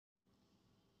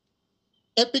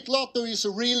Epic Lotto is a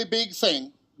really big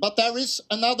thing, but there is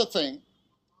another thing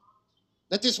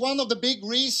that is one of the big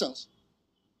reasons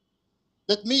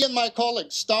that me and my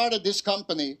colleagues started this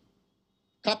company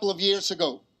a couple of years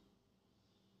ago.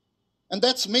 And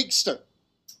that's Miggster.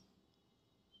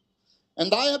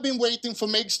 And I have been waiting for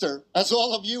Miggster, as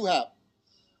all of you have,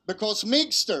 because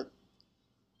Miggster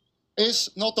is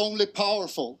not only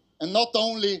powerful and not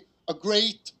only a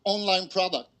great online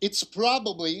product, it's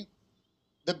probably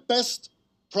the best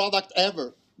product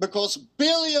ever, because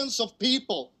billions of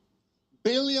people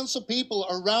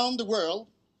around the world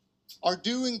are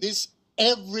doing this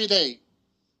every day.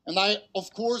 And I,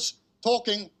 of course,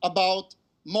 talking about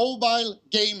mobile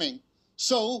gaming.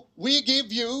 So we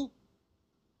give you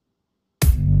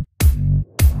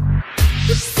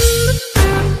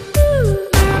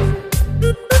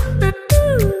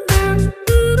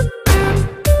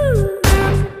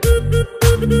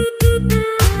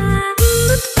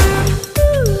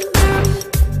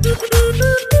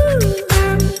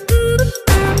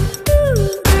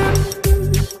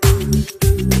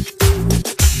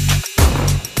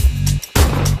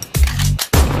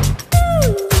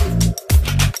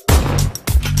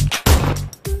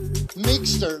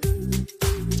Miggster,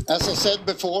 as I said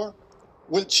before,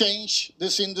 will change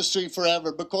this industry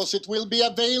forever, because it will be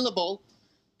available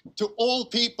to all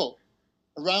people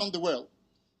around the world.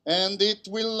 And it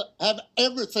will have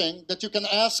everything that you can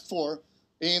ask for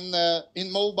in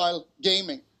mobile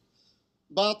gaming.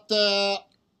 But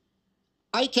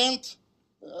I can't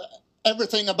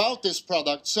everything about this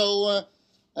product, so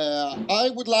I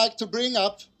would like to bring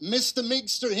up Mr.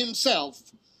 Miggster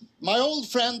himself, my old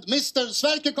friend, Mr.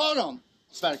 Sverker Karon.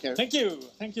 Sverker. Thank you,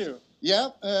 thank you. Yeah,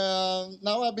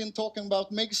 now I've been talking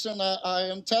about Miggster, and I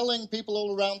am telling people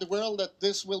all around the world that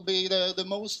this will be the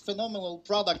most phenomenal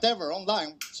product ever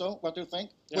online. So, what do you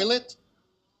think? Yeah. Will it?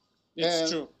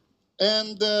 It's true.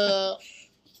 And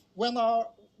when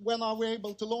are we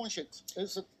able to launch it?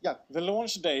 Is it? Yeah. The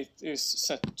launch date is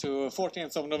set to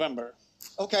 14th of November.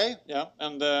 Okay. Yeah,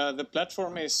 and the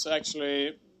platform is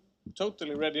actually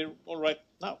totally ready all right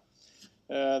now.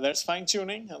 There's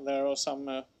fine-tuning, and there are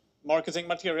some marketing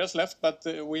materials left, but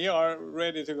we are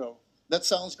ready to go. That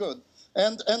sounds good.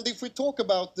 And if we talk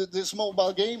about this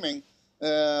mobile gaming,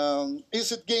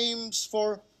 is it games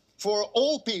for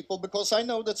all people? Because I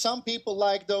know that some people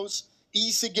like those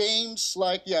easy games,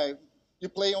 like you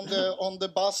play on the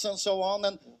bus and so on,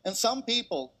 and some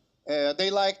people they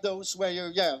like those where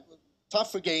you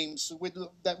tougher games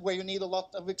where you need a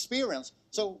lot of experience.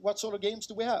 So what sort of games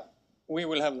do we have? We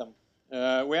will have them.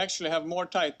 We actually have more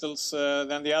titles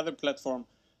than the other platform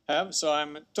have, so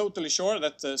I'm totally sure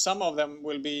that some of them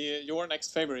will be your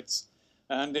next favorites.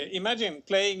 And imagine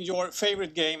playing your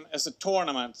favorite game as a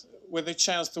tournament with a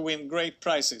chance to win great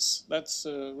prizes. That's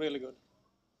really good.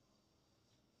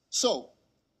 So,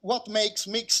 what makes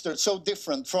Miggster so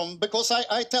different from, because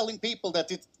I telling people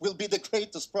that it will be the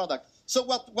greatest product. So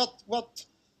what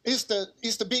is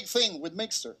the big thing with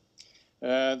Miggster?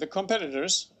 The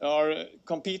competitors are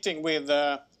competing with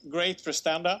great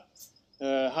prestanda,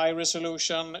 high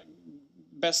resolution,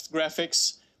 best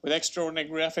graphics, with extraordinary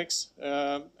graphics,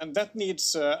 and that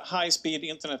needs high-speed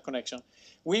internet connection.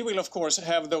 We will, of course,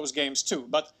 have those games too,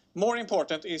 but more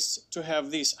important is to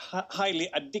have these highly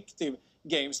addictive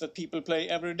games that people play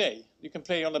every day. You can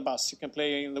play on the bus, you can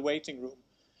play in the waiting room.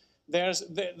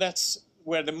 That's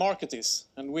where the market is,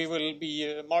 and we will be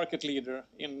a market leader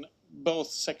in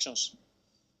both sections.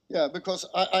 Yeah, because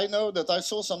I know that I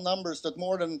saw some numbers that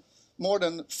more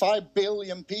than 5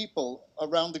 billion people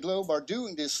around the globe are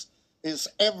doing this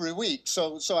every week.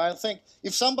 So I think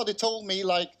if somebody told me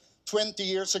like 20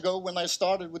 years ago when I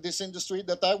started with this industry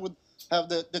that I would have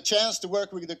the chance to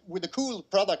work with a cool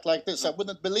product like this, I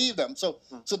wouldn't believe them. So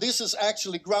this is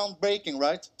actually groundbreaking,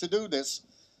 right? To do this,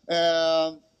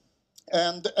 yeah,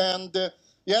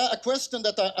 a question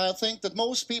that I think that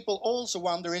most people also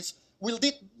wonder is, will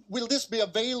this be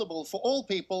available for all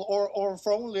people or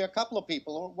for only a couple of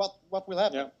people, or what will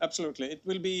happen? Yeah, absolutely. It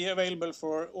will be available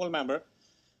for all members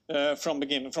from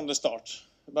the start.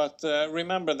 But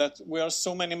remember that we are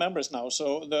so many members now,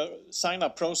 so the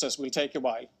sign-up process will take a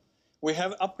while. We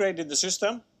have upgraded the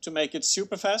system to make it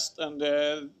super fast,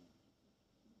 and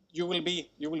you will be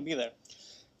there.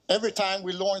 Every time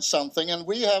we launch something, and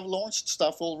we have launched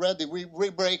stuff already, we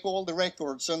break all the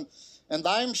records, and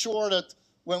I'm sure that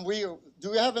when do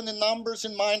you have any numbers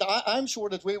in mind? I'm sure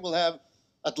that we will have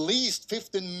at least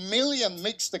 15 million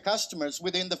Miggster customers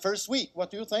within the first week.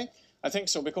 What do you think? I think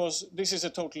so, because this is a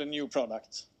totally new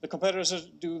product. The competitors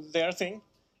do their thing,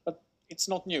 but it's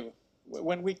not new.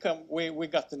 When we come, we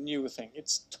got the new thing.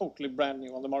 It's totally brand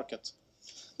new on the market.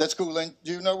 That's cool. And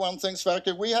do you know one thing,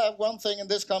 Sverker? We have one thing in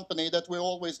this company that we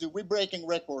always do. We're breaking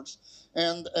records.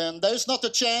 And there's not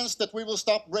a chance that we will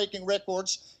stop breaking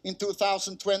records in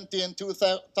 2020 and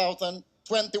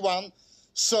 2021.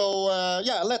 So,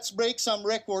 yeah, let's break some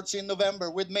records in November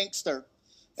with Miggster.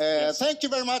 Yes. Thank you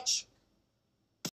very much.